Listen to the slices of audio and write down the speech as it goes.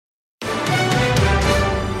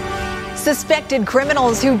Suspected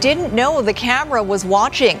criminals who didn't know the camera was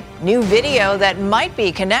watching. New video that might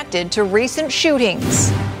be connected to recent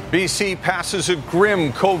shootings. BC passes a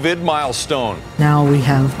grim COVID milestone. Now we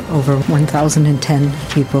have over 1,010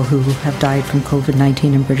 people who have died from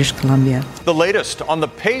COVID-19 in British Columbia. The latest on the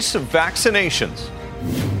pace of vaccinations.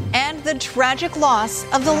 And the tragic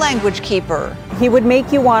loss of the language keeper. He would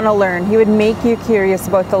make you want to learn. He would make you curious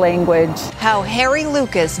about the language. How Harry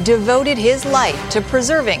Lucas devoted his life to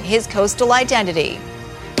preserving his coastal identity.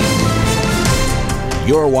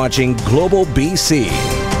 You're watching Global BC.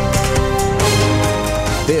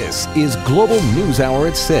 This is Global News Hour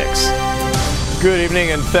at 6. Good evening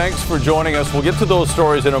and thanks for joining us. We'll get to those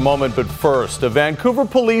stories in a moment, but first, a Vancouver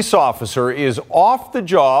police officer is off the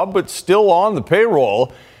job but still on the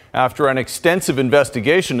payroll after an extensive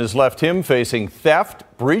investigation has left him facing theft,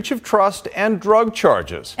 breach of trust, and drug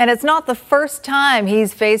charges. And it's not the first time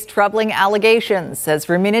he's faced troubling allegations. As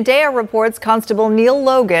Romina Dea reports, Constable Neil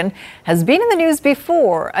Logan has been in the news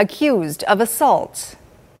before, accused of assault.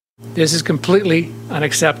 This is completely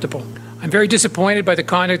unacceptable. I'm very disappointed by the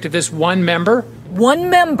conduct of this one member. One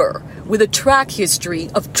member with a track history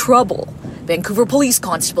of trouble. Vancouver Police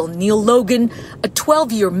Constable Neil Logan, a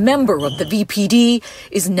 12-year member of the VPD,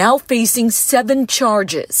 is now facing 7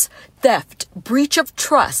 charges: theft, breach of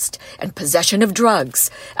trust, and possession of drugs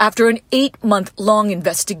after an 8-month-long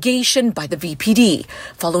investigation by the VPD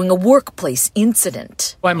following a workplace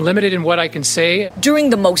incident. I'm limited in what I can say. During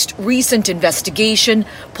the most recent investigation,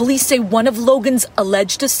 police say one of Logan's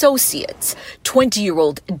alleged associates,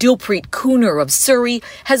 20-year-old Dilpreet Cooner of Surrey,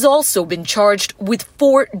 has also been charged with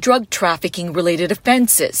 4 drug trafficking-related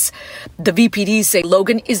offences. The VPD say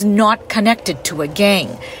Logan is not connected to a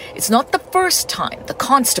gang. It's not the first time the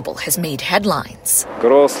constable has made headlines.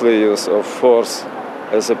 Grossly use of force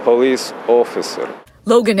as a police officer.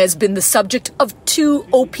 Logan has been the subject of 2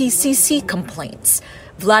 OPCC complaints.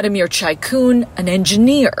 Vladimir Chaikun, an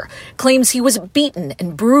engineer, claims he was beaten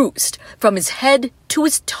and bruised from his head to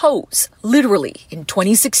his toes, literally, in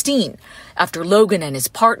 2016, after Logan and his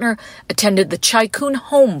partner attended the Chaikun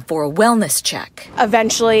home for a wellness check.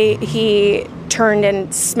 Eventually, he turned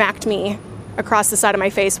and smacked me across the side of my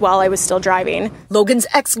face while I was still driving. Logan's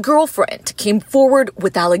ex-girlfriend came forward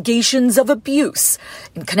with allegations of abuse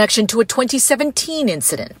in connection to a 2017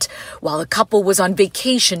 incident. While the couple was on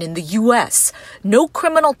vacation in the U.S., no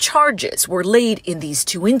criminal charges were laid in these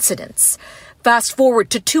 2 incidents. Fast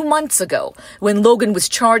forward to 2 months ago, when Logan was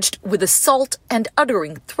charged with assault and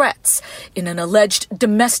uttering threats in an alleged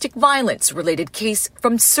domestic violence-related case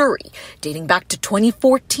from Surrey, dating back to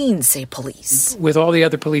 2014, say police. With all the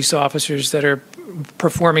other police officers that are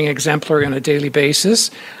performing exemplary on a daily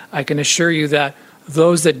basis, I can assure you that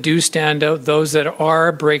those that do stand out, those that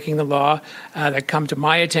are breaking the law, that come to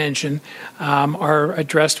my attention, are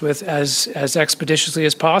addressed with as expeditiously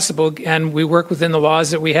as possible, and we work within the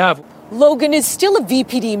laws that we have. Logan is still a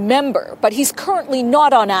VPD member, but he's currently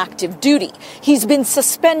not on active duty. He's been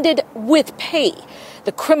suspended with pay.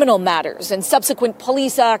 The criminal matters and subsequent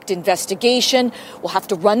Police Act investigation will have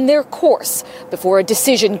to run their course before a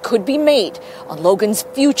decision could be made on Logan's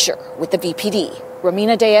future with the VPD.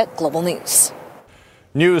 Romina Dea, Global News.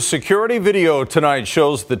 New security video tonight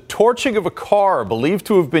shows the torching of a car believed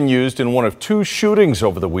to have been used in one of 2 shootings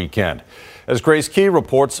over the weekend. As Grace Key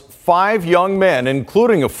reports, 5 young men,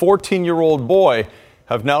 including a 14-year-old boy,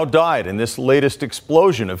 have now died in this latest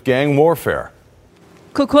explosion of gang warfare.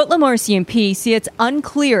 Coquitlam RCMP say it's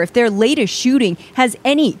unclear if their latest shooting has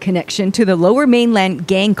any connection to the Lower Mainland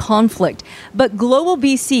gang conflict. But Global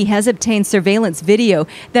BC has obtained surveillance video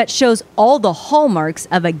that shows all the hallmarks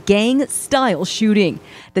of a gang-style shooting.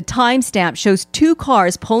 The timestamp shows 2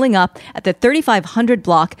 cars pulling up at the 3500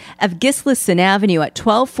 block of Gislason Avenue at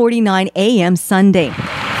 12:49 a.m. Sunday.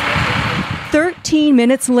 13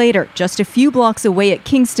 minutes later, just a few blocks away at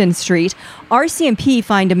Kingston Street, RCMP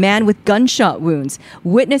find a man with gunshot wounds.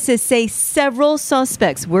 Witnesses say several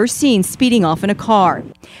suspects were seen speeding off in a car.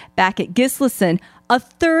 Back at Gislason, a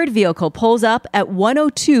third vehicle pulls up at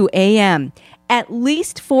 1:02 a.m. At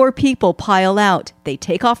least 4 people pile out. They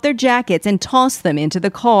take off their jackets and toss them into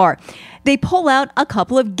the car. They pull out a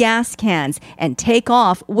couple of gas cans and take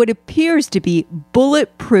off what appears to be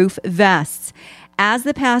bulletproof vests. As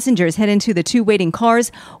the passengers head into the 2 waiting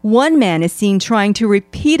cars, one man is seen trying to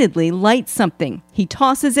repeatedly light something. He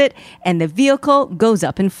tosses it, and the vehicle goes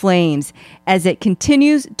up in flames. As it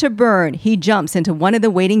continues to burn, he jumps into one of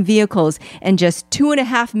the waiting vehicles, and just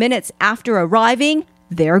 2.5 minutes after arriving,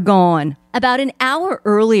 they're gone. About an hour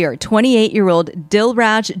earlier, 28-year-old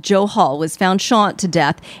Dilraj Johal was found shot to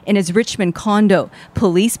death in his Richmond condo.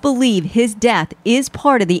 Police believe his death is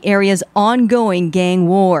part of the area's ongoing gang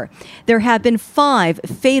war. There have been 5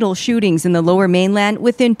 fatal shootings in the Lower Mainland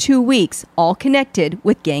within 2 weeks, all connected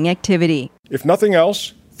with gang activity. If nothing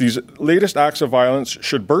else, these latest acts of violence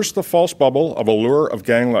should burst the false bubble of allure of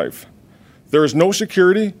gang life. There is no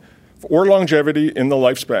security or longevity in the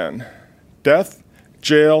lifespan. Death,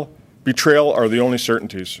 jail, betrayal are the only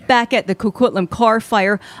certainties. Back at the Coquitlam car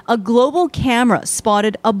fire, a global camera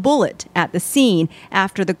spotted a bullet at the scene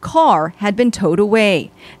after the car had been towed away.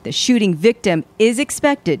 The shooting victim is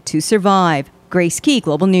expected to survive. Grace Key,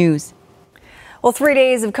 Global News. Well, 3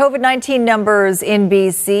 days of COVID-19 numbers in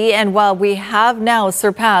BC, and while we have now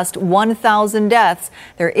surpassed 1,000 deaths,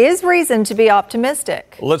 there is reason to be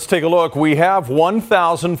optimistic. Let's take a look. We have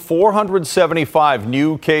 1,475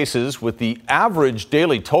 new cases, with the average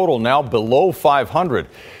daily total now below 500.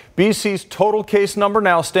 BC's total case number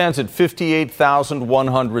now stands at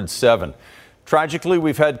 58,107. Tragically,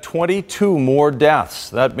 we've had 22 more deaths.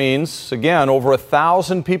 That means, again, over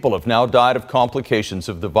 1,000 people have now died of complications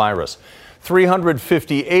of the virus.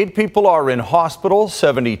 358 people are in hospital,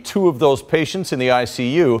 72 of those patients in the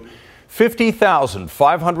ICU.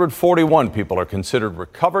 50,541 people are considered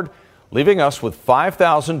recovered, leaving us with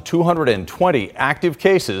 5,220 active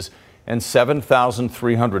cases and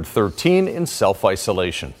 7,313 in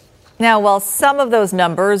self-isolation. Now, while some of those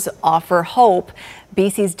numbers offer hope,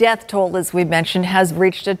 BC's death toll, as we mentioned, has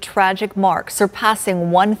reached a tragic mark, surpassing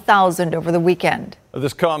 1,000 over the weekend.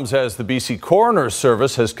 This comes as the BC Coroner's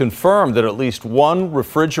Service has confirmed that at least one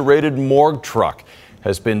refrigerated morgue truck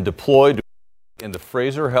has been deployed in the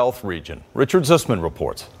Fraser Health region. Richard Zussman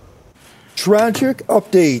reports. Tragic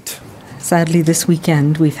update. Sadly, this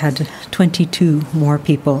weekend, we've had 22 more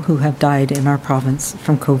people who have died in our province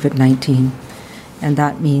from COVID-19. And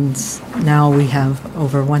that means now we have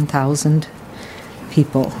over 1,000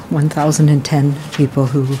 people, 1,010 people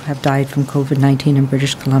who have died from COVID-19 in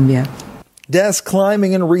British Columbia. Deaths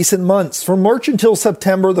climbing in recent months. From March until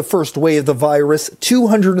September, the first wave of the virus,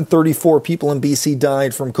 234 people in BC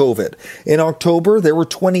died from COVID. In October, there were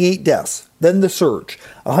 28 deaths. Then the surge.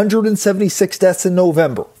 176 deaths in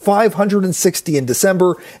November, 560 in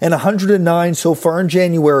December, and 109 so far in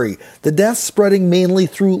January. The deaths spreading mainly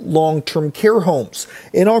through long-term care homes.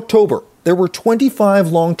 In October, there were 25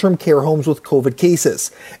 long-term care homes with COVID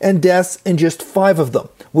cases, and deaths in just 5 of them,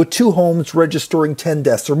 with 2 homes registering 10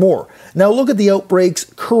 deaths or more. Now look at the outbreaks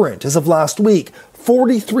current as of last week.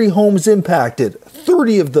 43 homes impacted,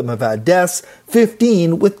 30 of them have had deaths,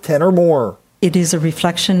 15 with 10 or more. It is a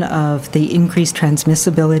reflection of the increased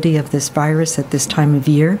transmissibility of this virus at this time of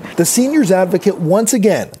year. The seniors advocate once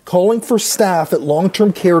again calling for staff at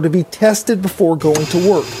long-term care to be tested before going to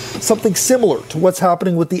work, something similar to what's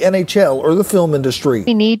happening with the NHL or the film industry.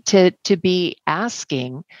 We need to be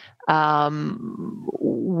asking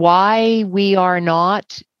why we are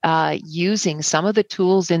not using some of the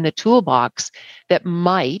tools in the toolbox that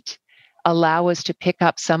might allow us to pick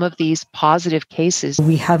up some of these positive cases.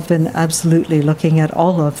 We have been absolutely looking at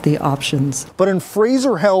all of the options. But in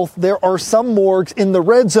Fraser Health, there are some morgues in the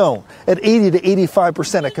red zone at 80 to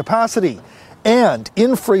 85% of capacity. And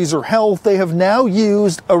in Fraser Health, they have now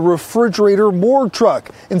used a refrigerator morgue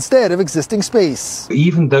truck instead of existing space.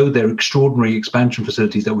 Even though they're extraordinary expansion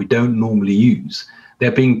facilities that we don't normally use,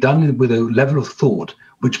 they're being done with a level of thought,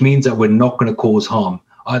 which means that we're not going to cause harm,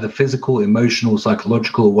 either physical, emotional,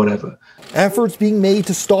 psychological, or whatever. Efforts being made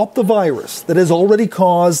to stop the virus that has already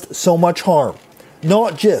caused so much harm,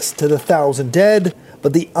 not just to the 1,000 dead,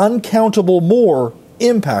 but the uncountable more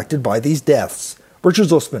impacted by these deaths. Richard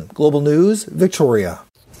Zussman, Global News, Victoria.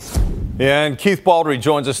 And Keith Baldry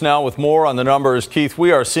joins us now with more on the numbers. Keith,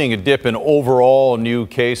 we are seeing a dip in overall new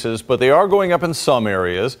cases, but they are going up in some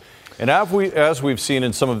areas. And as we've seen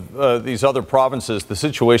in some of these other provinces, the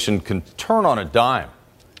situation can turn on a dime.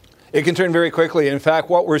 It can turn very quickly. In fact,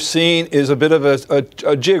 what we're seeing is a bit of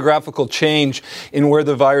a geographical change in where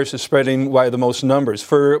the virus is spreading by the most numbers.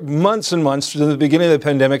 For months and months, from the beginning of the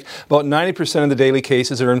pandemic, about 90% of the daily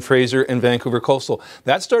cases are in Fraser and Vancouver Coastal.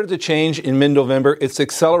 That started to change in mid-November. It's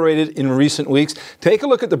accelerated in recent weeks. Take a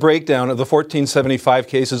look at the breakdown of the 1,475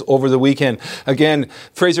 cases over the weekend. Again,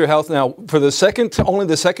 Fraser Health now, for only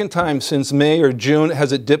the second time since May or June,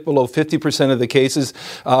 has it dipped below 50% of the cases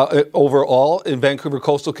overall. In Vancouver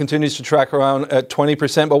Coastal, continues continues to track around at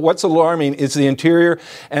 20%. But what's alarming is the interior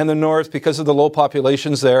and the north, because of the low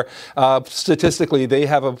populations there. Statistically, they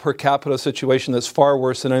have a per capita situation that's far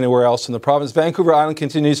worse than anywhere else in the province. Vancouver Island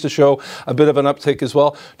continues to show a bit of an uptick as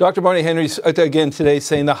well. Dr. Bonnie Henry, again today,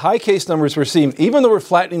 saying the high case numbers we're seeing, even though we're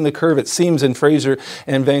flattening the curve, it seems, in Fraser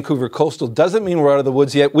and Vancouver Coastal, doesn't mean we're out of the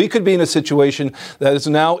woods yet. We could be in a situation that is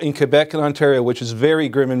now in Quebec and Ontario, which is very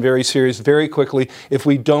grim and very serious very quickly if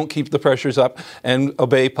we don't keep the pressures up and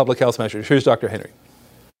obey public health measures. Here's Dr. Henry.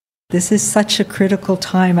 This is such a critical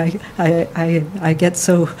time. I get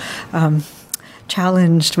so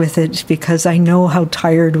challenged with it because I know how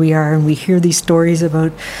tired we are, and we hear these stories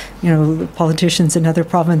about, politicians in other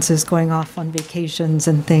provinces going off on vacations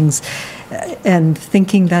and things, and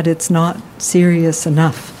thinking that it's not serious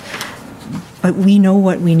enough. But we know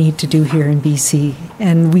what we need to do here in BC,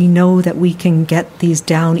 and we know that we can get these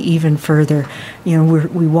down even further.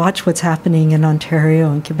 We watch what's happening in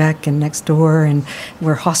Ontario and Quebec and next door, and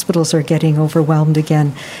where hospitals are getting overwhelmed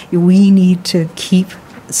again. We need to keep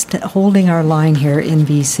holding our line here in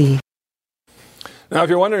BC. Now, if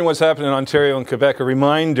you're wondering what's happening in Ontario and Quebec, a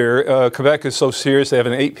reminder, Quebec is so serious they have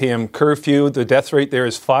an 8 p.m. curfew. The death rate there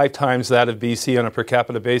is 5 times that of BC on a per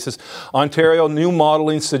capita basis. Ontario, new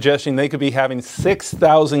modeling suggesting they could be having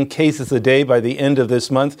 6,000 cases a day by the end of this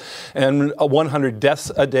month and 100 deaths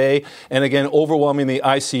a day. And again, overwhelming the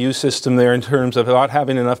ICU system there in terms of not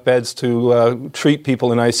having enough beds to treat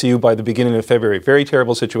people in ICU by the beginning of February. Very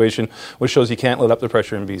terrible situation, which shows you can't let up the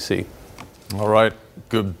pressure in BC. All right.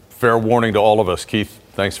 Good. Fair warning to all of us. Keith,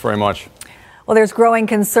 thanks very much. Well, there's growing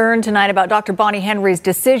concern tonight about Dr. Bonnie Henry's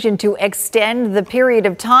decision to extend the period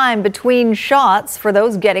of time between shots for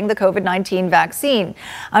those getting the COVID-19 vaccine.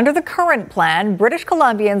 Under the current plan, British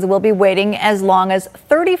Columbians will be waiting as long as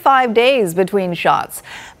 35 days between shots.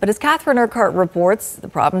 But as Catherine Urquhart reports, the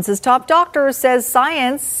province's top doctor says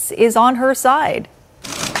science is on her side.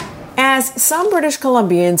 As some British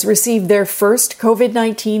Columbians receive their first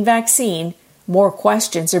COVID-19 vaccine, more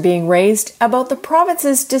questions are being raised about the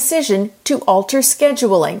province's decision to alter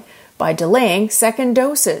scheduling by delaying second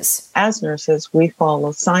doses. As nurses, we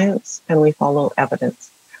follow science and we follow evidence.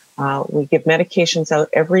 We give medications out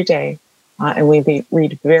every day, and we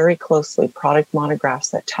read very closely product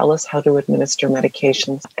monographs that tell us how to administer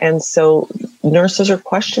medications. And so nurses are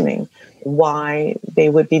questioning why they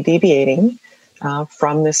would be deviating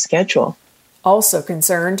from this schedule. Also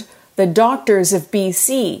concerned, the doctors of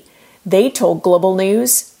BC. They told Global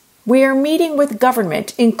News, "We are meeting with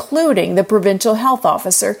government, including the provincial health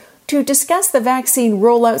officer, to discuss the vaccine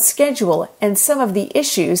rollout schedule and some of the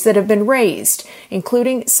issues that have been raised,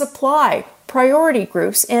 including supply, priority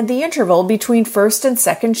groups, and the interval between first and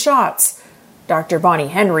second shots." Dr. Bonnie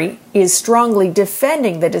Henry is strongly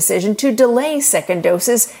defending the decision to delay second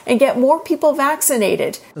doses and get more people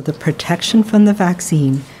vaccinated. The protection from the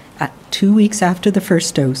vaccine at 2 weeks after the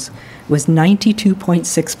first dose was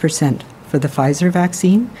 92.6% for the Pfizer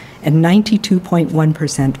vaccine and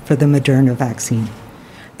 92.1% for the Moderna vaccine.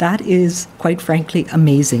 That is, quite frankly,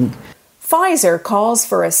 amazing. Pfizer calls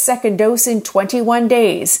for a second dose in 21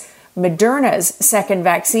 days. Moderna's second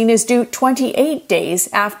vaccine is due 28 days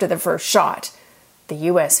after the first shot. The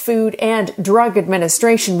U.S. Food and Drug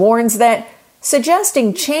Administration warns that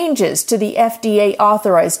suggesting changes to the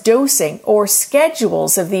FDA-authorized dosing or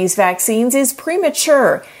schedules of these vaccines is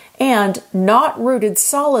premature and not rooted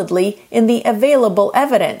solidly in the available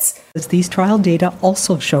evidence. These trial data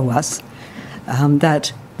also show us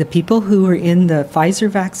that the people who were in the Pfizer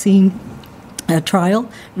vaccine trial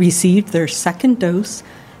received their second dose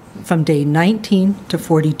from day 19 to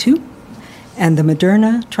 42, and the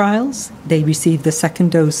Moderna trials, they received the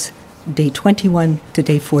second dose day 21 to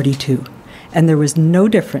day 42, and there was no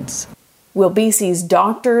difference. Will BC's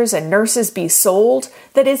doctors and nurses be sold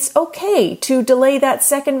that it's okay to delay that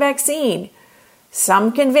second vaccine?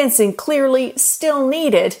 Some convincing clearly still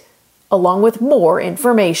needed, along with more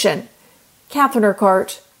information. Catherine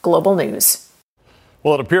Urquhart, Global News.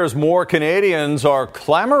 Well, it appears more Canadians are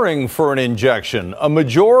clamoring for an injection. A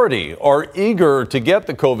majority are eager to get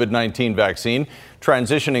the COVID-19 vaccine,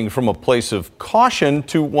 transitioning from a place of caution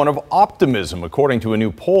to one of optimism, according to a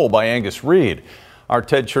new poll by Angus Reid. Our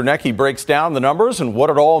Ted Chernecki breaks down the numbers and what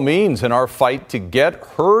it all means in our fight to get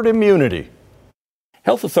herd immunity.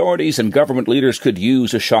 Health authorities and government leaders could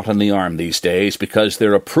use a shot in the arm these days because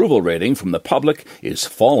their approval rating from the public is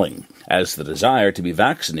falling, as the desire to be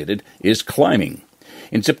vaccinated is climbing.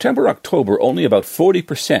 In September-October, only about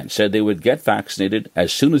 40% said they would get vaccinated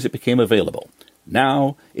as soon as it became available.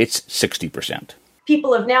 Now it's 60%.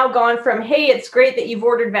 people have now gone from, hey, it's great that you've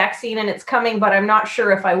ordered vaccine and it's coming, but I'm not sure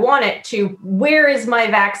if I want it, to where is my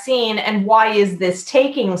vaccine and why is this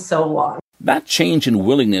taking so long? That change in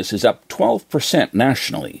willingness is up 12%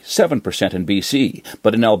 nationally, 7% in BC.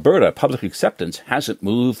 But in Alberta, public acceptance hasn't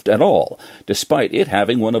moved at all, despite it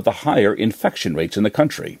having one of the higher infection rates in the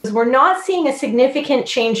country. We're not seeing a significant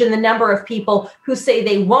change in the number of people who say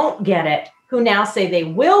they won't get it, who now say they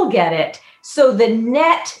will get it. So the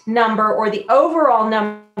net number, or the overall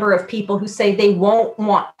number of people who say they won't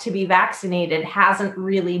want to be vaccinated, hasn't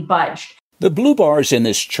really budged. The blue bars in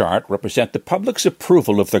this chart represent the public's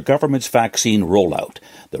approval of the government's vaccine rollout.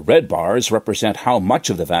 The red bars represent how much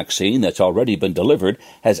of the vaccine that's already been delivered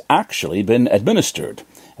has actually been administered.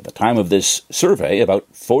 At the time of this survey,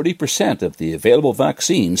 about 40% of the available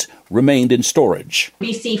vaccines remained in storage.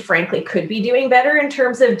 BC, frankly, could be doing better in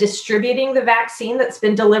terms of distributing the vaccine that's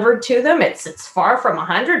been delivered to them. It's far from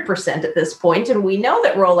 100% at this point, and we know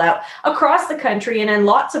that rollout across the country and in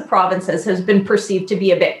lots of provinces has been perceived to be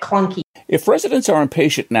a bit clunky. If residents are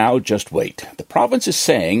impatient now, just wait. The province is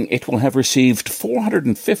saying it will have received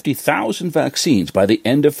 450,000 vaccines by the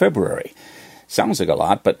end of February. Sounds like a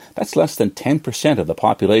lot, but that's less than 10% of the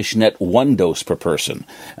population at 1 dose per person,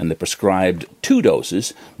 and the prescribed 2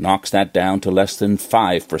 doses knocks that down to less than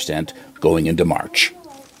 5% going into March.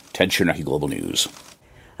 Ted Chernecki, Global News.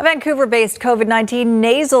 A Vancouver-based COVID-19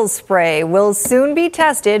 nasal spray will soon be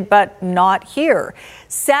tested, but not here.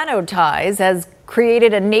 Sanotize has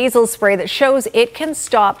created a nasal spray that shows it can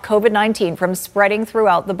stop COVID-19 from spreading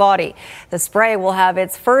throughout the body. The spray will have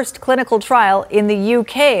its first clinical trial in the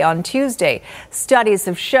UK on Tuesday. Studies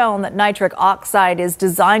have shown that nitric oxide is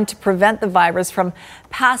designed to prevent the virus from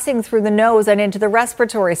passing through the nose and into the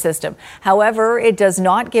respiratory system. However, it does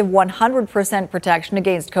not give 100% protection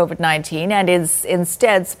against COVID-19 and is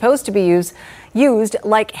instead supposed to be used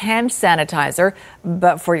like hand sanitizer,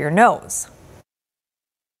 but for your nose.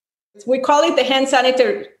 We call it the hand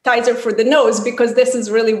sanitizer for the nose because this is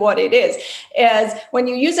really what it is. As when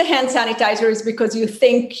you use a hand sanitizer, it's because you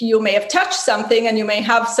think you may have touched something and you may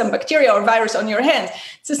have some bacteria or virus on your hands.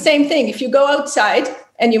 It's the same thing. If you go outside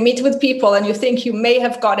and you meet with people and you think you may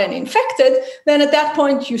have gotten infected, then at that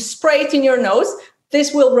point you spray it in your nose.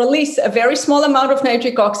 This will release a very small amount of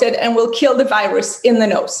nitric oxide and will kill the virus in the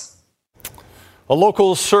nose. A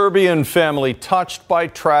local Serbian family touched by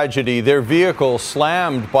tragedy. Their vehicle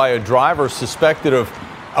slammed by a driver suspected of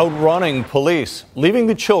outrunning police, leaving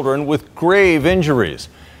the children with grave injuries.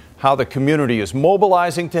 How the community is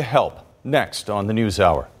mobilizing to help. Next on the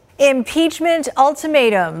NewsHour. Impeachment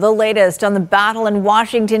ultimatum, the latest on the battle in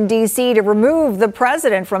Washington, D.C. to remove the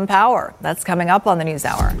president from power. That's coming up on the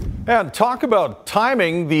NewsHour. And talk about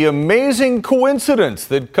timing, the amazing coincidence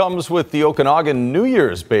that comes with the Okanagan New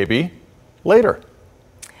Year's baby. Later.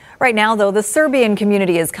 Right now, though, the Serbian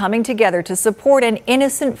community is coming together to support an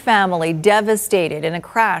innocent family devastated in a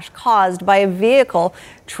crash caused by a vehicle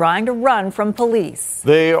trying to run from police.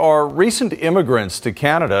 They are recent immigrants to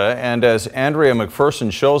Canada, and as Andrea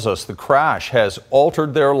McPherson shows us, the crash has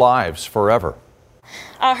altered their lives forever.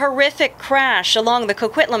 A horrific crash along the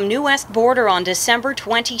Coquitlam New West border on December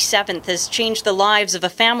 27th has changed the lives of a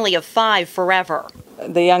family of 5 forever.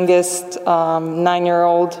 The youngest,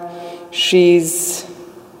 9-year-old, she's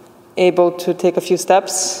able to take a few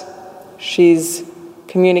steps. She's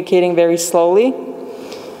communicating very slowly.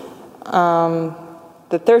 The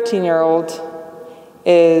 13-year-old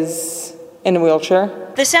is in a wheelchair.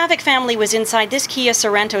 The Savick family was inside this Kia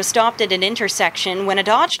Sorento stopped at an intersection when a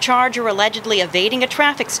Dodge Charger allegedly evading a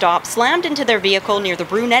traffic stop slammed into their vehicle near the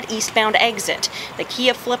Brunette eastbound exit. The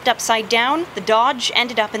Kia flipped upside down. The Dodge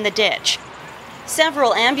ended up in the ditch.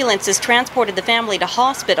 Several ambulances transported the family to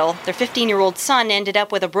hospital. Their 15-year-old son ended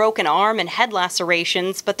up with a broken arm and head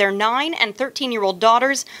lacerations, but their 9- and 13-year-old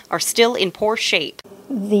daughters are still in poor shape.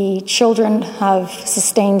 The children have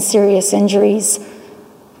sustained serious injuries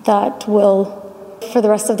that will, for the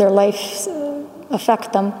rest of their life,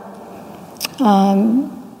 affect them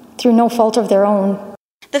through no fault of their own.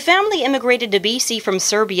 The family immigrated to BC from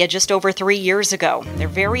Serbia just over 3 years ago. They're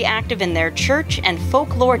very active in their church and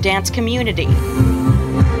folklore dance community.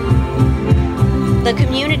 The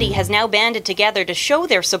community has now banded together to show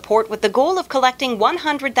their support with the goal of collecting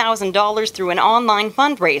 $100,000 through an online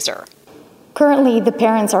fundraiser. Currently, the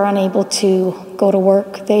parents are unable to go to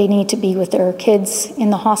work. They need to be with their kids in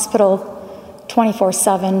the hospital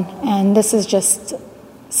 24/7, and this is just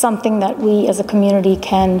something that we as a community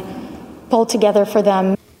can pull together for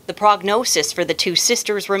them. The prognosis for the 2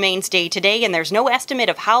 sisters remains day to day, and there's no estimate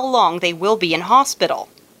of how long they will be in hospital.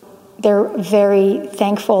 They're very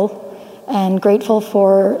thankful and grateful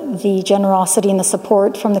for the generosity and the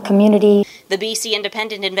support from the community. The BC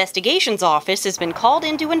Independent Investigations Office has been called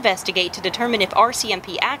in to investigate to determine if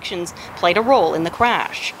RCMP actions played a role in the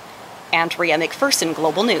crash. Andrea McPherson,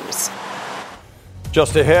 Global News.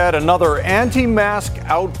 Just ahead, another anti-mask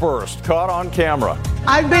outburst caught on camera.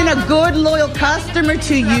 I've been a good, loyal customer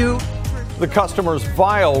to you. The customer's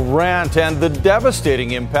vile rant and the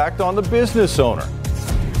devastating impact on the business owner.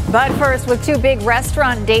 But first, with two big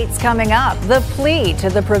restaurant dates coming up, the plea to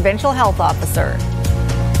the provincial health officer.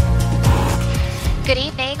 Good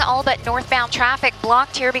evening. All but northbound traffic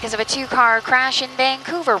blocked here because of a two-car crash in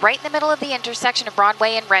Vancouver, right in the middle of the intersection of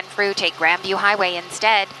Broadway and Renfrew. Take Grandview Highway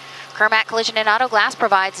instead. Kermac Collision and Auto Glass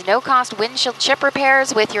provides no-cost windshield chip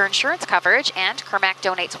repairs with your insurance coverage, and Kermac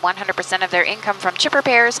donates 100% of their income from chip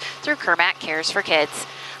repairs through Kermac Cares for Kids.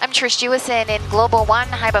 I'm Trish Jewison in Global One,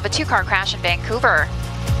 high above a two-car crash in Vancouver.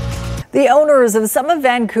 The owners of some of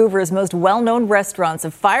Vancouver's most well-known restaurants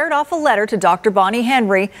have fired off a letter to Dr. Bonnie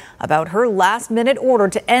Henry about her last-minute order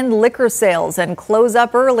to end liquor sales and close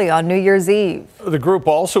up early on New Year's Eve. The group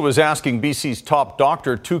also is asking BC's top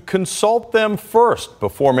doctor to consult them first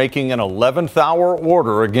before making an 11th-hour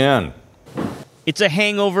order again. It's a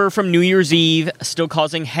hangover from New Year's Eve, still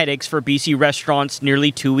causing headaches for BC restaurants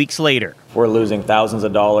nearly 2 weeks later. We're losing thousands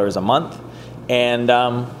of dollars a month, and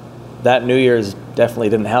that New Year's definitely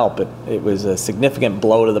didn't help. It was a significant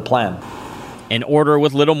blow to the plan. An order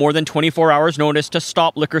with little more than 24 hours notice to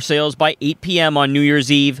stop liquor sales by 8 p.m. on New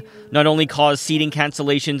Year's Eve not only caused seating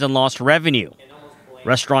cancellations and lost revenue.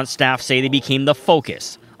 Restaurant staff say they became the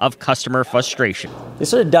focus of customer frustration. They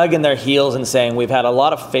sort of dug in their heels and saying, we've had a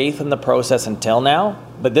lot of faith in the process until now,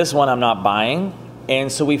 but this one I'm not buying.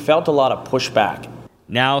 And so we felt a lot of pushback.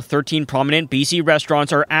 Now, 13 prominent BC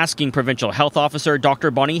restaurants are asking Provincial Health Officer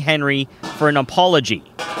Dr. Bonnie Henry for an apology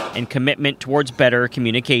and commitment towards better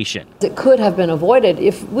communication. It could have been avoided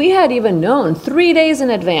if we had even known 3 days in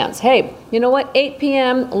advance. Hey, you know what? 8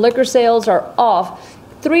 p.m. liquor sales are off.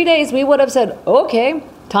 3 days, we would have said, okay,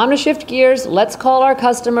 time to shift gears. Let's call our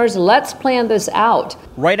customers. Let's plan this out.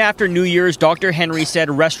 Right after New Year's, Dr. Henry said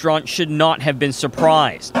restaurants should not have been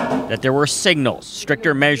surprised that there were signals.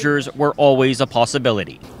 Stricter measures were always a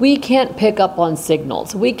possibility. We can't pick up on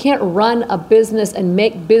signals. We can't run a business and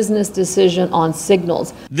make business decisions on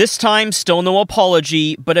signals. This time, still no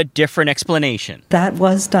apology, but a different explanation. That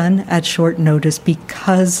was done at short notice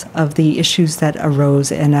because of the issues that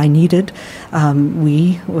arose, and I needed,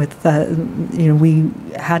 we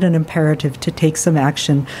had an imperative to take some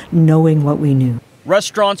action knowing what we knew.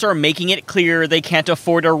 Restaurants are making it clear they can't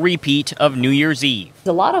afford a repeat of New Year's Eve.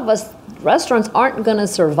 A lot of us restaurants aren't going to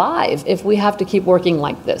survive if we have to keep working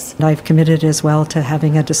like this. I've committed as well to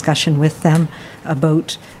having a discussion with them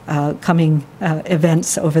about coming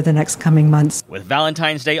events over the next coming months. With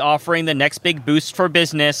Valentine's Day offering the next big boost for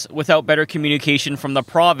business, without better communication from the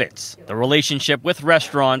province, the relationship with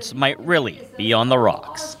restaurants might really be on the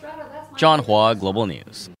rocks. John Hua, Global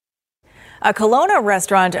News. A Kelowna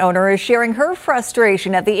restaurant owner is sharing her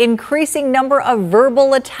frustration at the increasing number of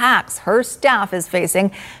verbal attacks her staff is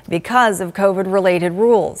facing because of COVID-related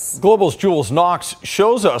rules. Global's Jules Knox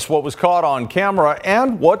shows us what was caught on camera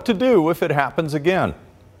and what to do if it happens again.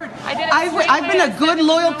 I've been a good,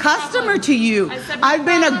 loyal customer to you. I've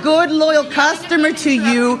been a good, loyal customer to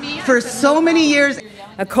you for so many years.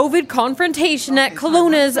 A COVID confrontation at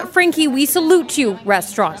Kelowna's Frankie We Salute You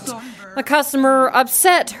restaurant. A customer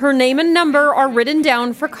upset her name and number are written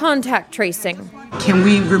down for contact tracing. Can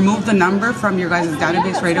we remove the number from your guys'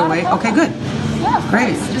 database right away? Okay, good. Yeah,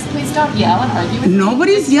 great. Just please don't yell and argue with me.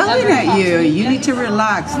 Nobody's yelling at you. You need to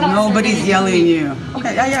relax. Nobody's yelling at you.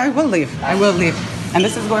 Okay, yeah, I will leave. And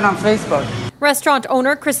this is going on Facebook. Restaurant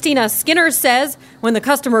owner Christina Skinner says when the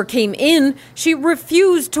customer came in, she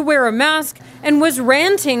refused to wear a mask and was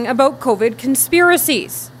ranting about COVID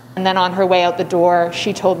conspiracies. And then on her way out the door,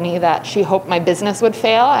 she told me that she hoped my business would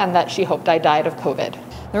fail and that she hoped I died of COVID.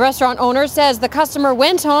 The restaurant owner says the customer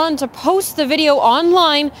went on to post the video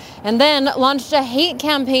online and then launched a hate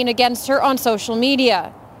campaign against her on social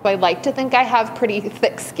media. I like to think I have pretty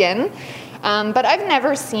thick skin, but I've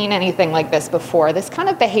never seen anything like this before. This kind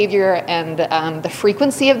of behavior and the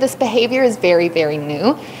frequency of this behavior is very, very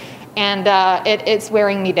new, and it's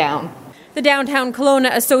wearing me down. The Downtown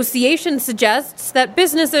Kelowna Association suggests that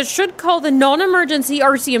businesses should call the non-emergency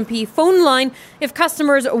RCMP phone line if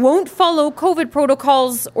customers won't follow COVID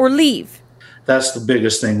protocols or leave. That's the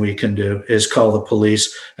biggest thing we can do is call the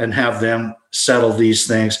police and have them settle these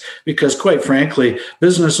things because, quite frankly,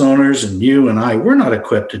 business owners and you and I, we're not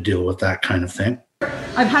equipped to deal with that kind of thing.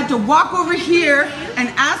 I've had to walk over here and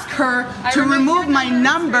ask her to remove my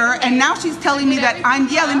number, and now she's telling me that I'm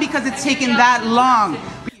yelling because it's taken that long.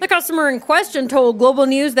 The customer in question told Global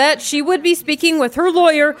News that she would be speaking with her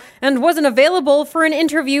lawyer and wasn't available for an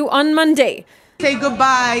interview on Monday. Say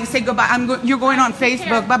goodbye. Say goodbye. You're going on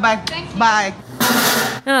Facebook. Bye-bye. Bye.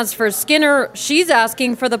 As for Skinner, she's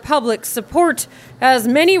asking for the public's support, as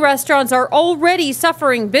many restaurants are already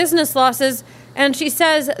suffering business losses, and she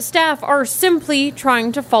says staff are simply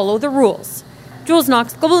trying to follow the rules. Jules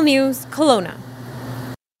Knox, Global News, Kelowna.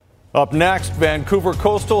 Up next, Vancouver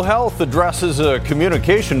Coastal Health addresses a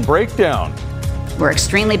communication breakdown. We're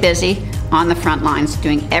extremely busy on the front lines,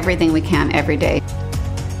 doing everything we can every day.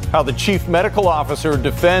 How the chief medical officer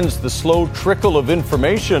defends the slow trickle of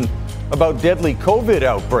information about deadly COVID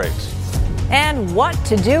outbreaks. And what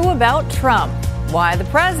to do about Trump. Why the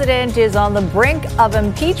president is on the brink of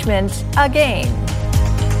impeachment again.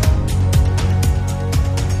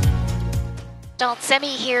 Semi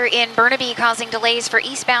here in Burnaby causing delays for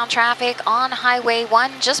eastbound traffic on Highway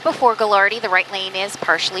 1 just before Gallardi. The right lane is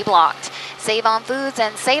partially blocked. Save on foods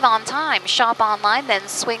and save on time. Shop online, then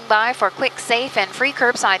swing by for quick, safe, and free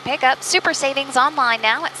curbside pickup. Super savings online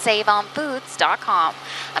now at saveonfoods.com.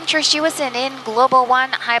 I'm Trish Jewison in Global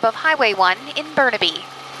One, high above Highway 1 in Burnaby.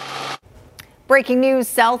 Breaking news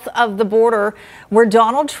south of the border, where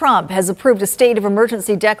Donald Trump has approved a state of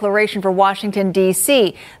emergency declaration for Washington,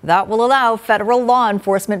 D.C. That will allow federal law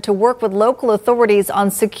enforcement to work with local authorities on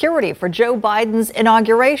security for Joe Biden's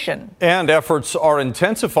inauguration. And efforts are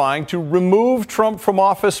intensifying to remove Trump from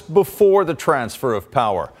office before the transfer of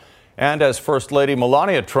power. And as First Lady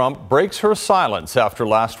Melania Trump breaks her silence after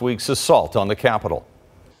last week's assault on the Capitol.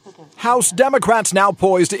 House Democrats now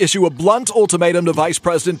poised to issue a blunt ultimatum to Vice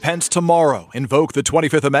President Pence tomorrow, invoke the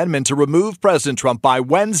 25th Amendment to remove President Trump by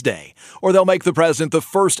Wednesday, or they'll make the president the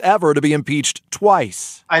first ever to be impeached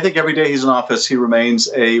twice. I think every day he's in office, he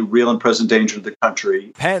remains a real and present danger to the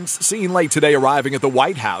country. Pence, seen late today arriving at the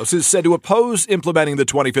White House, is said to oppose implementing the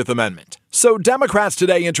 25th Amendment. So Democrats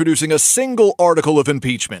today introducing a single article of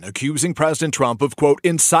impeachment accusing President Trump of, quote,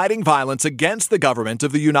 inciting violence against the government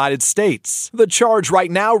of the United States. The charge right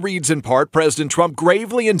now reads in part, President Trump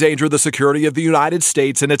gravely endangered the security of the United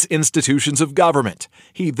States and its institutions of government.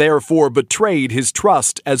 He therefore betrayed his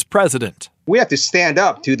trust as president. We have to stand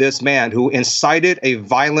up to this man who incited a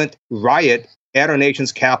violent riot at our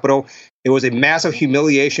nation's capital. It was a massive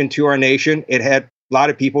humiliation to our nation. It had a lot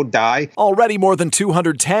of people die. Already more than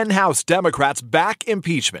 210 House Democrats back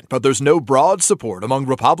impeachment, but there's no broad support among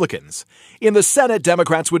Republicans. In the Senate,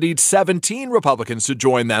 Democrats would need 17 Republicans to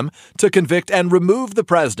join them to convict and remove the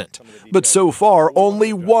president. But so far,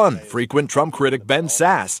 only one frequent Trump critic, Ben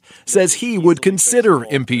Sasse, says he would consider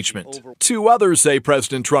impeachment. Two others say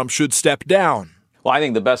President Trump should step down. Well, I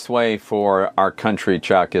think the best way for our country,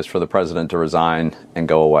 Chuck, is for the president to resign and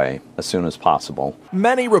go away as soon as possible.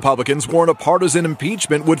 Many Republicans warn a partisan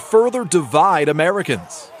impeachment would further divide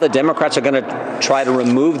Americans. The Democrats are going to try to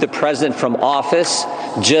remove the president from office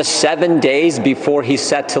just 7 days before he's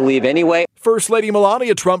set to leave anyway. First Lady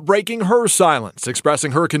Melania Trump breaking her silence,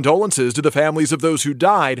 expressing her condolences to the families of those who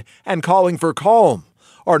died and calling for calm.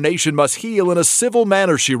 Our nation must heal in a civil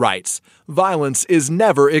manner, she writes. Violence is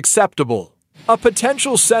never acceptable. A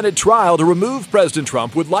potential Senate trial to remove President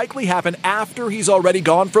Trump would likely happen after he's already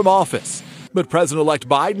gone from office. But President-elect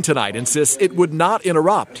Biden tonight insists it would not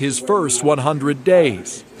interrupt his first 100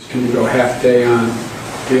 days. Can we go half day on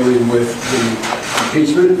dealing with the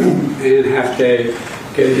impeachment and half day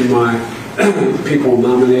getting my people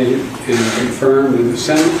nominated and confirmed in the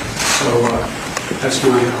Senate? So that's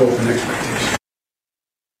my hope and expectation.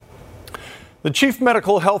 The Chief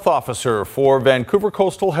Medical Health Officer for Vancouver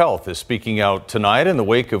Coastal Health is speaking out tonight in the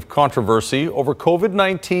wake of controversy over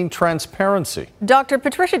COVID-19 transparency. Dr.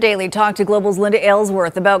 Patricia Daly talked to Global's Linda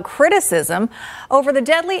Aylesworth about criticism over the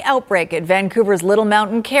deadly outbreak at Vancouver's Little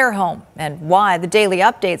Mountain Care Home and why the daily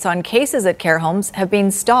updates on cases at care homes have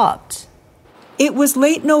been stopped. It was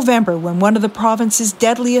late November when one of the province's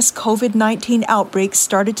deadliest COVID-19 outbreaks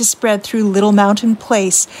started to spread through Little Mountain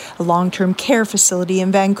Place, a long-term care facility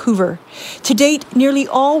in Vancouver. To date, nearly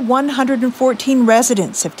all 114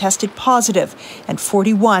 residents have tested positive and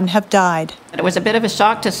 41 have died. It was a bit of a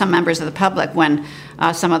shock to some members of the public when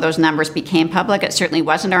some of those numbers became public. It certainly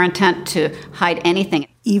wasn't our intent to hide anything.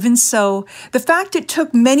 Even so, the fact it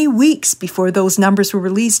took many weeks before those numbers were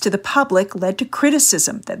released to the public led to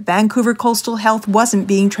criticism that Vancouver Coastal Health wasn't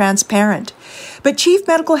being transparent. But Chief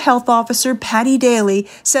Medical Health Officer Patty Daly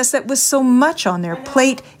says that with so much on their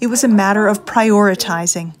plate, it was a matter of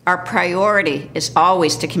prioritizing. Our priority is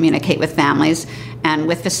always to communicate with families, and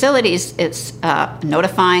with facilities, it's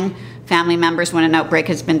notifying family members when an outbreak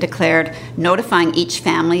has been declared, notifying each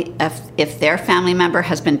family if their family member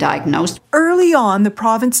has been diagnosed. Early on, the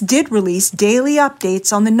province did release daily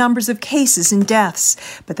updates on the numbers of cases and deaths,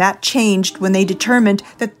 but that changed when they determined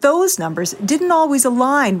that those numbers didn't always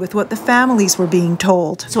align with what the families were being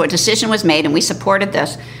told. So a decision was made, and we supported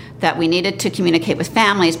this, that we needed to communicate with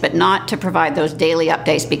families, but not to provide those daily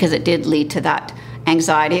updates because it did lead to that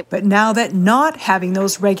anxiety. But now that not having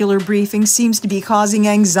those regular briefings seems to be causing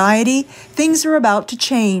anxiety, things are about to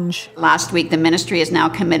change. Last week, the ministry is now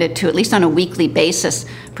committed to, at least on a weekly basis,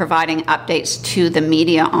 providing updates to the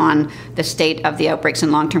media on the state of the outbreaks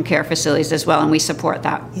in long-term care facilities as well, and we support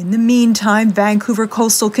that. In the meantime, Vancouver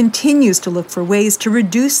Coastal continues to look for ways to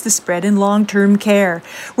reduce the spread in long-term care,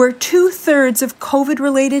 where 2/3 of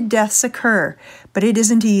COVID-related deaths occur. But it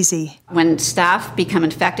isn't easy. When staff become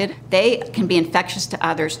infected, they can be infectious to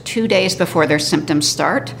others 2 days before their symptoms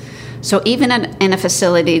start. So even in a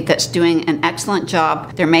facility that's doing an excellent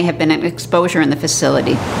job, there may have been an exposure in the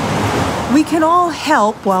facility. We can all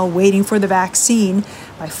help while waiting for the vaccine.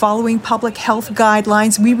 By following public health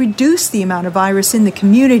guidelines, we reduce the amount of virus in the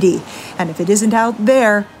community. And if it isn't out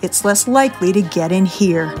there, it's less likely to get in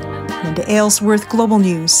here. Linda Aylesworth, Global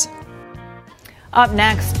News. Up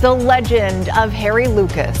next, the legend of Harry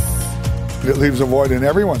Lucas. It leaves a void in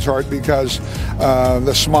everyone's heart because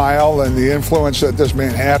the smile and the influence that this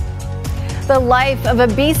man had. The life of a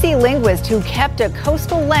BC linguist who kept a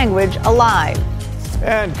coastal language alive.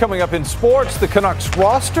 And coming up in sports, the Canucks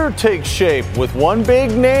roster takes shape with one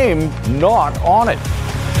big name not on it.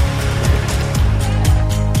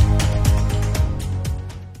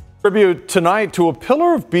 Tribute tonight to a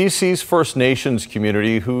pillar of BC's First Nations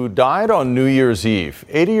community who died on New Year's Eve.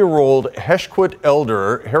 80-year-old Heshquit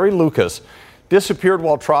elder Harry Lucas disappeared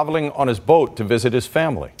while traveling on his boat to visit his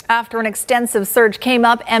family. After an extensive search came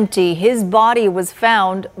up empty, his body was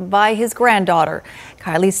found by his granddaughter.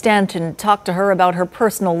 Kylie Stanton talked to her about her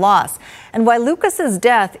personal loss and why Lucas's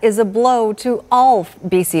death is a blow to all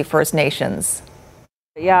BC First Nations.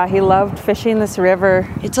 Yeah, he loved fishing this river.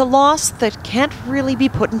 It's a loss that can't really be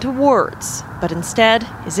put into words, but instead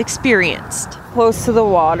is experienced. Close to the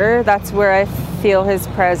water, that's where I feel his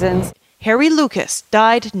presence. Harry Lucas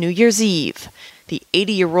died New Year's Eve. The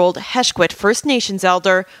 80-year-old Heshquit First Nations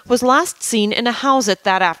elder was last seen in a houset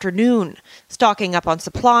that afternoon, stocking up on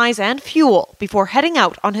supplies and fuel before heading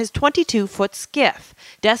out on his 22-foot skiff,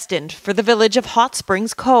 destined for the village of Hot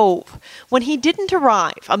Springs Cove. When he didn't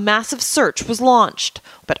arrive, a massive search was launched,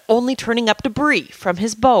 but only turning up debris from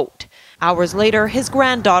his boat. Hours later, his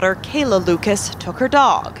granddaughter, Kayla Lucas, took her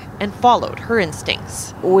dog and followed her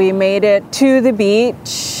instincts. We made it to the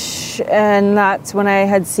beach, and that's when I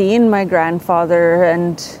had seen my grandfather,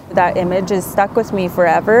 and that image is stuck with me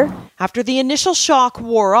forever. After the initial shock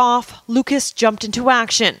wore off, Lucas jumped into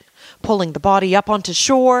action, pulling the body up onto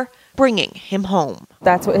shore, bringing him home.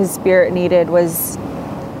 That's what his spirit needed, was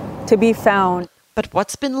to be found. But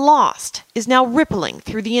what's been lost is now rippling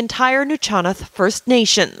through the entire Nuu-Chah-Nulth First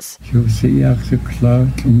Nations.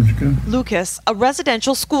 Lucas, a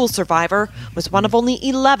residential school survivor, was one of only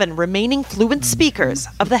 11 remaining fluent speakers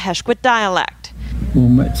of the Heshquit dialect.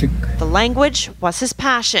 The language was his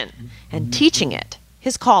passion, and teaching it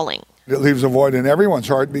his calling. It leaves a void in everyone's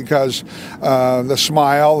heart because the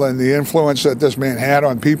smile and the influence that this man had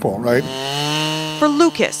on people, right? For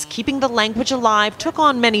Lucas, keeping the language alive took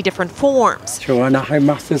on many different forms.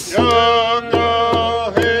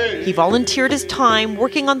 He volunteered his time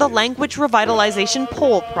working on the Language Revitalization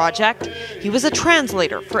Pole project. He was a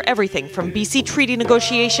translator for everything from BC treaty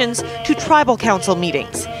negotiations to tribal council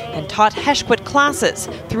meetings, and taught Heshquit classes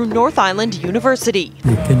through North Island University.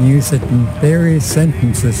 You can use it in various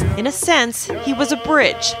sentences. In a sense, he was a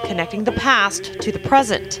bridge connecting the past to the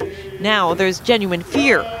present. Now there's genuine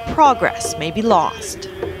fear progress may be lost.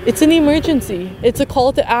 It's an emergency. It's a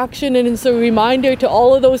call to action, and it's a reminder to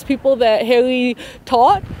all of those people that Harry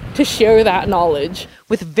taught to share that knowledge.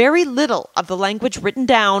 With very little of the language written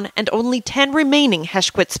down and only 10 remaining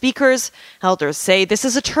Heshquit speakers, elders say this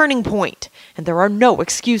is a turning point, and there are no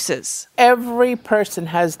excuses. Every person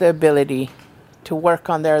has the ability to work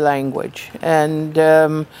on their language, and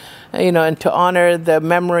and to honor the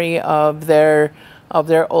memory of their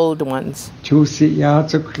old ones.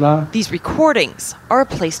 These recordings are a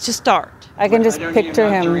place to start. I can just picture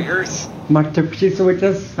him.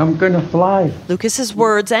 I'm gonna fly. Lucas's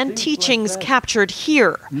words and teachings captured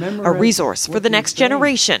here, a resource for the next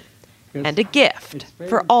generation, and a gift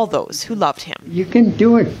for all those who loved him. You can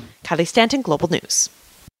do it. Kylie Stanton, Global News.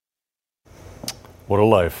 What a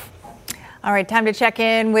life. All right, time to check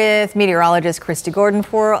in with meteorologist Christy Gordon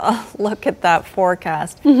for a look at that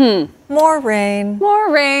forecast. More rain.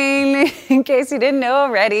 More rain, in case you didn't know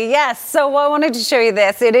already. Yes, so I wanted to show you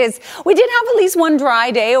this. We did have at least one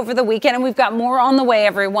dry day over the weekend, and we've got more on the way,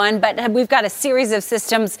 everyone. But we've got a series of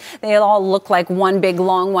systems. They all look like one big,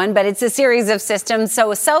 long one, but it's a series of systems.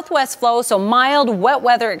 So a southwest flow, so mild, wet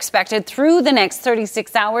weather expected through the next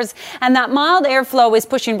 36 hours. And that mild airflow is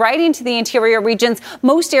pushing right into the interior regions.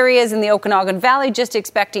 Most areas in the Okanagan Valley just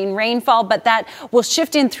expecting rainfall, but that will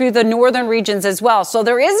shift in through the northern regions as well. So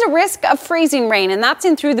there is a risk of freezing rain, and that's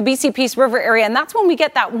in through the BC Peace River area, and that's when we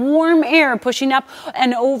get that warm air pushing up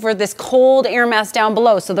and over this cold air mass down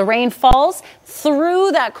below. So the rain falls through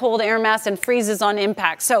that cold air mass and freezes on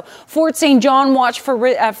impact. So Fort St. John, watch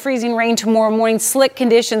for freezing rain tomorrow morning. Slick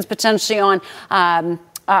conditions potentially on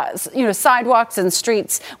sidewalks and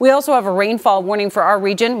streets. We also have a rainfall warning for our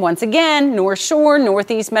region. Once again, North Shore,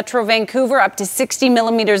 Northeast Metro Vancouver, up to 60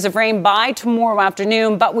 millimeters of rain by tomorrow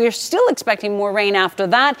afternoon, but we're still expecting more rain after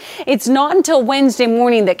that. It's not until Wednesday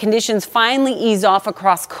morning that conditions finally ease off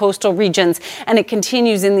across coastal regions, and it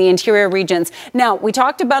continues in the interior regions. Now, we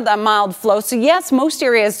talked about that mild flow. So yes, most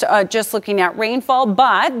areas just looking at rainfall,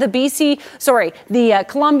 but the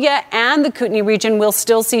Columbia and the Kootenay region will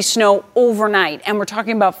still see snow overnight, and we're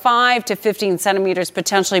talking about 5 to 15 centimeters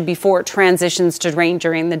potentially before it transitions to rain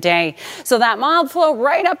during the day. So that mild flow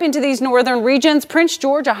right up into these northern regions. Prince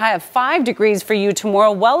George, a high of 5 degrees for you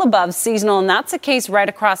tomorrow, well above seasonal, and that's the case right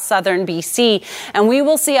across southern BC. And we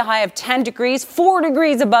will see a high of 10 degrees, 4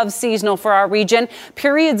 degrees above seasonal for our region.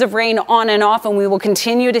 Periods of rain on and off, and we will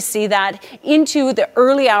continue to see that into the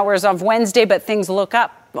early hours of Wednesday, but things look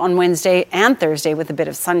up on Wednesday and Thursday with a bit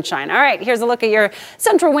of sunshine. All right, here's a look at your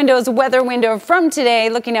Central Windows weather window from today,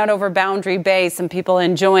 looking out over Boundary Bay. Some people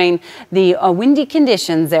enjoying the windy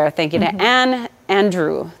conditions there. Thank you to Anne and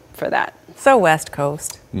Drew for that. So West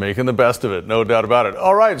Coast. Making the best of it, no doubt about it.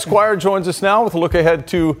 All right, Squire joins us now with a look ahead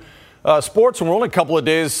to sports, and we're only a couple of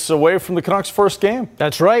days away from the Canucks' first game.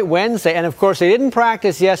 That's right, Wednesday. And of course, they didn't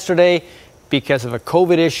practice yesterday because of a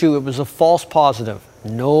COVID issue. It was a false positive.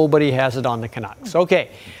 Nobody has it on the Canucks. Okay,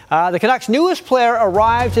 the Canucks' newest player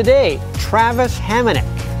arrived today, Travis Hamonic.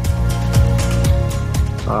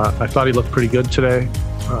 I thought he looked pretty good today.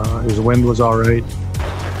 His wind was all right.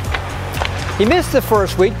 He missed the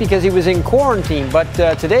first week because he was in quarantine, but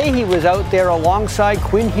today he was out there alongside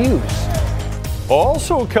Quinn Hughes.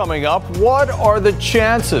 Also coming up, what are the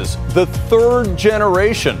chances the third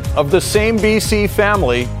generation of the same BC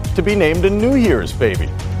family to be named a New Year's baby?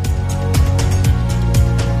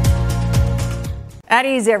 At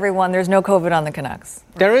ease, everyone. There's no COVID on the Canucks.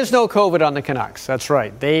 There is no COVID on the Canucks. That's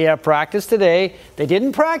right. They practiced today. They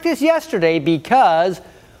didn't practice yesterday because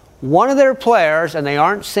one of their players, and they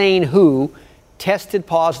aren't saying who, tested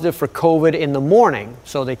positive for COVID in the morning,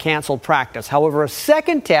 so they canceled practice. However, a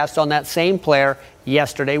second test on that same player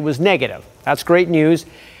yesterday was negative. That's great news.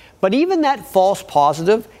 But even that false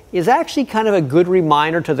positive is actually kind of a good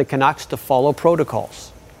reminder to the Canucks to follow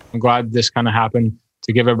protocols. I'm glad this kind of happened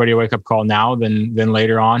to give everybody a wake-up call now than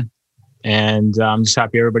later on. And I'm just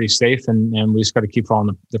happy everybody's safe, and we just got to keep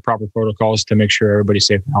following the proper protocols to make sure everybody's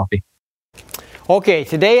safe and healthy. Okay,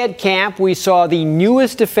 today at camp, we saw the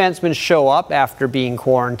newest defenseman show up after being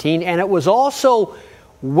quarantined, and it was also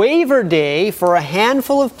waiver day for a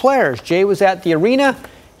handful of players. Jay was at the arena.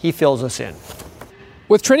 He fills us in.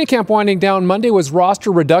 With training camp winding down, Monday was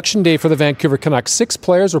roster reduction day for the Vancouver Canucks. 6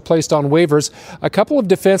 players were placed on waivers. A couple of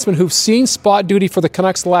defensemen who've seen spot duty for the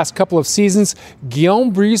Canucks the last couple of seasons,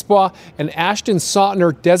 Guillaume Brisebois and Ashton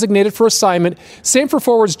Sautner, designated for assignment. Same for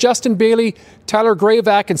forwards Justin Bailey, Tyler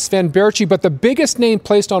Gravac, and Sven Berchi. But the biggest name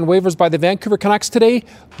placed on waivers by the Vancouver Canucks today,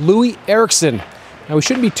 Louis Eriksson. Now, we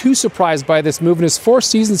shouldn't be too surprised by this move. In his 4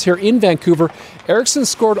 seasons here in Vancouver, Eriksson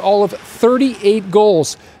scored all of 38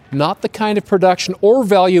 goals. Not the kind of production or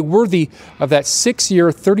value worthy of that 6-year,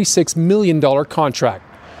 $36 million contract.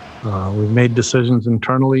 We've made decisions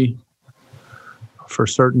internally for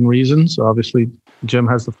certain reasons. Obviously, Jim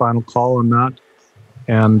has the final call on that.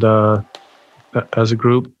 And as a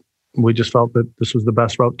group, we just felt that this was the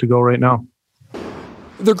best route to go right now.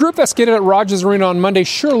 The group that skated at Rogers Arena on Monday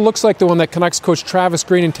sure looks like the one that Canucks coach Travis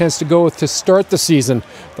Green intends to go with to start the season.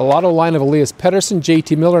 The Lotto line of Elias Pettersson,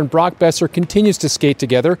 JT Miller, and Brock Besser continues to skate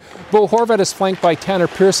together. Bo Horvat is flanked by Tanner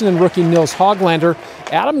Pearson and rookie Nils Hoglander.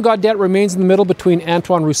 Adam Gaudette remains in the middle between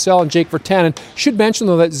Antoine Roussel and Jake Virtanen. Should mention,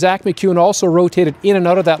 though, that Zach McEwen also rotated in and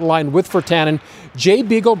out of that line with Virtanen. Jay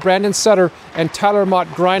Beagle, Brandon Sutter, and Tyler Mott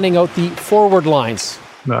grinding out the forward lines.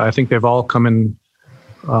 I think they've all come in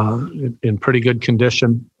pretty good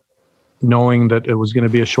condition, knowing that it was going to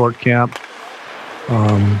be a short camp.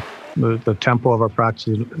 The tempo of our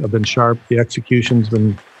practices have been sharp. The execution's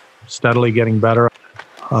been steadily getting better.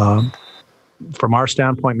 from our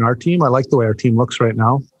standpoint in our team, I like the way our team looks right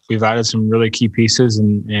now. We've added some really key pieces,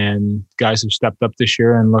 and guys have stepped up this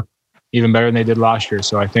year and look even better than they did last year.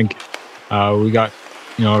 So I think we got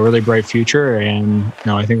a really bright future, and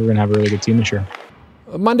I think we're going to have a really good team this year.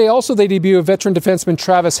 Monday also they debut veteran defenseman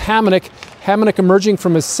Travis Hamonic. Hamonic emerging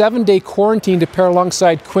from his 7-day quarantine to pair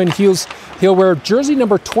alongside Quinn Hughes. He'll wear jersey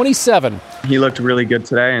number 27. He looked really good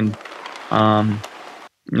today, and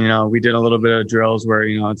we did a little bit of drills where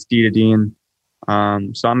it's D to D,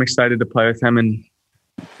 and so I'm excited to play with him, and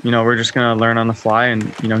we're just going to learn on the fly, and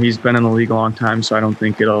he's been in the league a long time, so I don't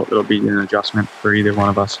think it'll be an adjustment for either one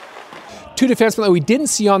of us. Two defensemen that we didn't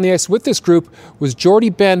see on the ice with this group was Jordy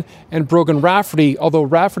Ben and Brogan Rafferty, although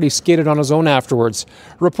Rafferty skated on his own afterwards.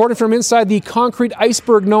 Reporting from inside the concrete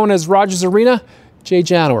iceberg known as Rogers Arena, Jay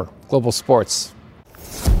Janwer, Global Sports.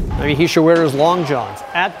 Maybe he should wear his long johns.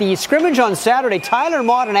 At the scrimmage on Saturday, Tyler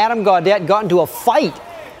Mott and Adam Gaudette got into a fight,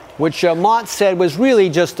 which Mott said was really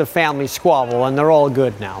just a family squabble, and they're all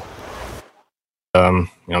good now.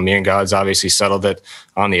 Me and God's obviously settled it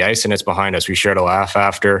on the ice, and it's behind us. We shared a laugh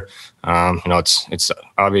after. It's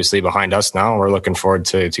obviously behind us now. We're looking forward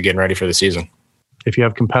to getting ready for the season. If you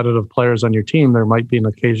have competitive players on your team, there might be an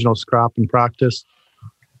occasional scrap in practice,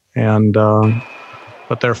 and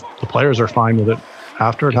but the players are fine with it.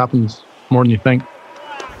 After, it happens more than you think.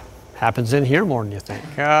 Happens in here more than you think.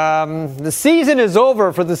 The season is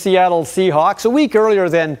over for the Seattle Seahawks a week earlier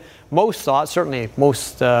than most thought. Certainly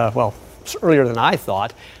earlier than I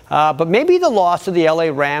thought. But maybe the loss to the LA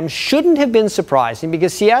Rams shouldn't have been surprising,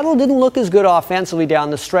 because Seattle didn't look as good offensively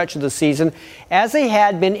down the stretch of the season as they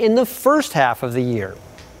had been in the first half of the year.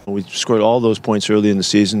 We scored all those points early in the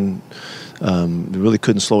season. They really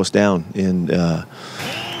couldn't slow us down. And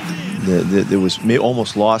there was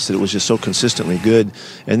almost lost that it was just so consistently good.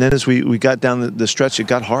 And then as we got down the stretch, it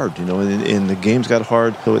got hard, and the games got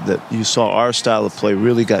hard. So that you saw our style of play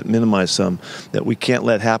really got minimized some, that we can't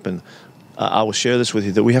let happen. I will share this with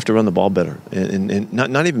you, that we have to run the ball better, and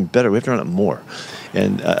not even better, we have to run it more.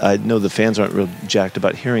 And I know the fans aren't real jacked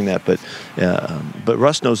about hearing that, but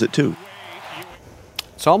Russ knows it too.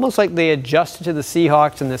 It's almost like they adjusted to the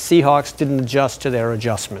Seahawks, and the Seahawks didn't adjust to their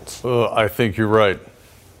adjustments. I think you're right.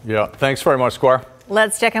 Yeah, thanks very much, Squire.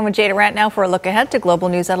 Let's check in with Jay Durant now for a look ahead to Global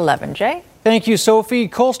News at 11. Jay? Thank you, Sophie.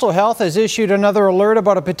 Coastal Health has issued another alert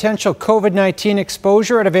about a potential COVID-19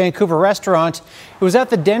 exposure at a Vancouver restaurant. It was at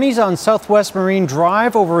the Denny's on Southwest Marine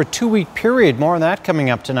Drive over a 2-week period. More on that coming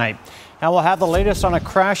up tonight. Now we'll have the latest on a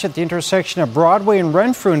crash at the intersection of Broadway and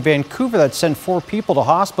Renfrew in Vancouver that sent 4 people to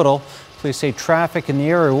hospital. Police say traffic in the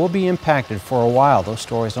area will be impacted for a while. Those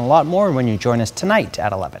stories and a lot more when you join us tonight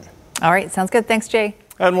at 11. All right, sounds good. Thanks, Jay.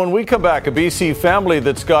 And when we come back, a BC family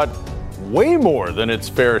that's got way more than its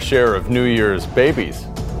fair share of New Year's babies.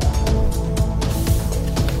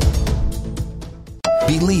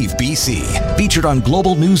 Believe BC, featured on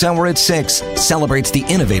Global News Hour at 6, celebrates the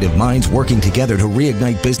innovative minds working together to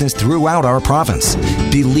reignite business throughout our province.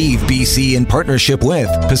 Believe BC, in partnership with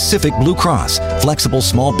Pacific Blue Cross, flexible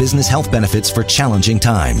small business health benefits for challenging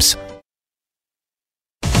times.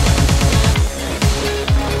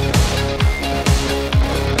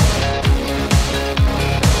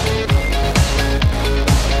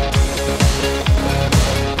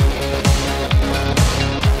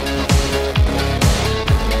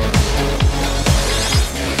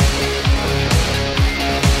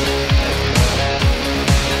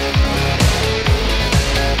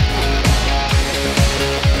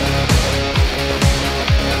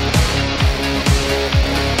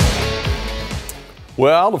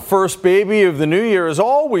 Well, the first baby of the new year is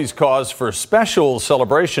always cause for special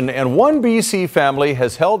celebration, and one BC family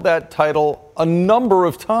has held that title a number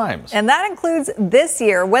of times. And that includes this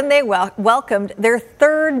year when they welcomed their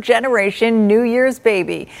 3rd generation New Year's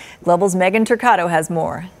baby. Global's Megan Turcato has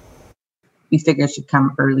more. We figured she'd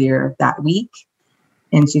come earlier that week,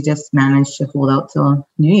 and she just managed to hold out till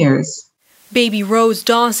New Year's. Baby Rose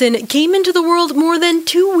Dawson came into the world more than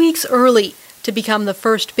 2 weeks early to become the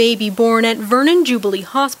first baby born at Vernon Jubilee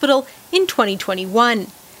Hospital in 2021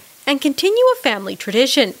 and continue a family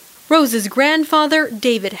tradition. Rose's grandfather,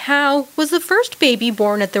 David Howe, was the first baby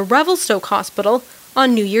born at the Revelstoke Hospital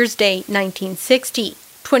on New Year's Day 1960.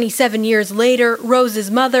 27 years later,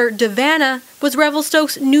 Rose's mother, Devana, was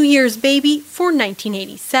Revelstoke's New Year's baby for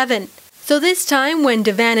 1987. So this time, when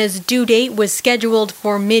Devana's due date was scheduled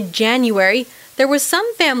for mid-January, there was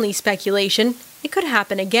some family speculation it could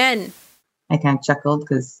happen again. I kind of chuckled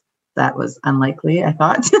because that was unlikely, I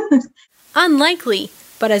thought. Unlikely,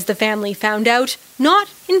 but as the family found out, not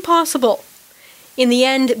impossible. In the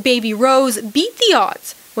end, baby Rose beat the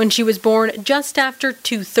odds when she was born just after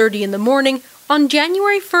 2:30 in the morning on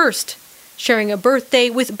January 1st. sharing a birthday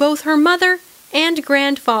with both her mother and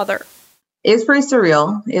grandfather. It was pretty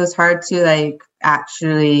surreal. It was hard to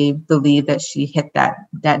actually believe that she hit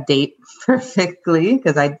that date perfectly,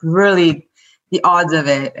 because the odds of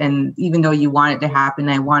it, and even though you want it to happen,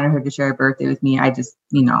 I wanted her to share a birthday with me. I just,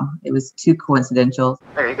 it was too coincidental.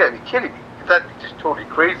 Hey, you gotta be kidding me. That'd be just totally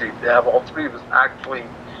crazy to have all three of us actually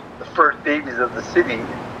the first babies of the city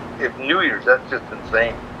if New Year's. That's just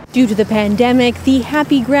insane. Due to the pandemic, the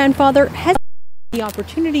happy grandfather has the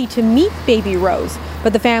opportunity to meet baby Rose,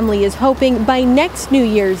 but the family is hoping by next New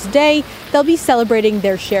Year's Day, they'll be celebrating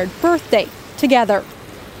their shared birthday together.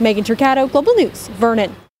 Megan Turcato, Global News,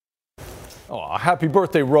 Vernon. Oh, happy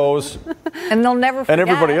birthday, Rose. And they'll never forget. And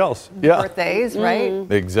everybody else. Yeah. Birthdays, right?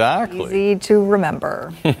 Exactly. Easy to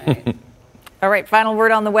remember. All right, final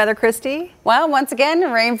word on the weather, Christy? Well, once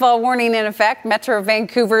again, rainfall warning in effect. Metro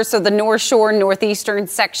Vancouver, so the North Shore, northeastern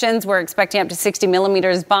sections, we're expecting up to 60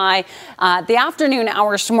 millimeters by the afternoon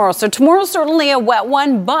hours tomorrow. So tomorrow's certainly a wet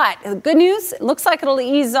one, but good news, it looks like it'll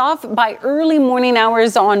ease off by early morning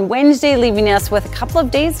hours on Wednesday, leaving us with a couple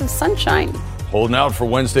of days of sunshine. Holding out for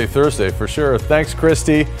Wednesday, Thursday for sure. Thanks,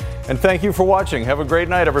 Christy. And thank you for watching. Have a great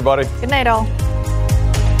night, everybody. Good night, all.